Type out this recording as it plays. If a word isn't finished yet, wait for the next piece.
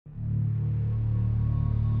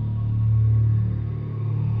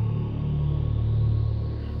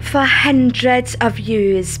For hundreds of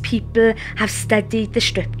years, people have studied the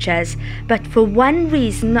scriptures, but for one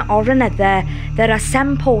reason or another, there are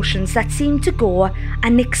some portions that seem to go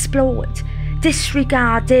unexplored,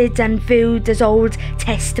 disregarded and viewed as Old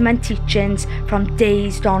Testament teachings from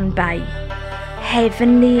days gone by.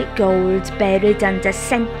 Heavenly gold buried under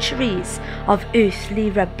centuries of earthly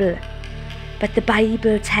rubble. But the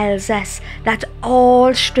Bible tells us that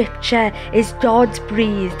all scripture is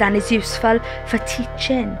God-breathed and is useful for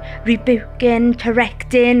teaching, rebuking,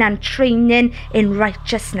 correcting and training in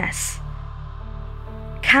righteousness.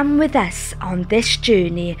 Come with us on this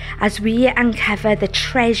journey as we uncover the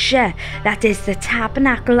treasure that is the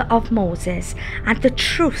Tabernacle of Moses and the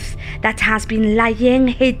truth that has been lying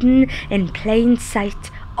hidden in plain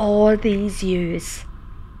sight all these years.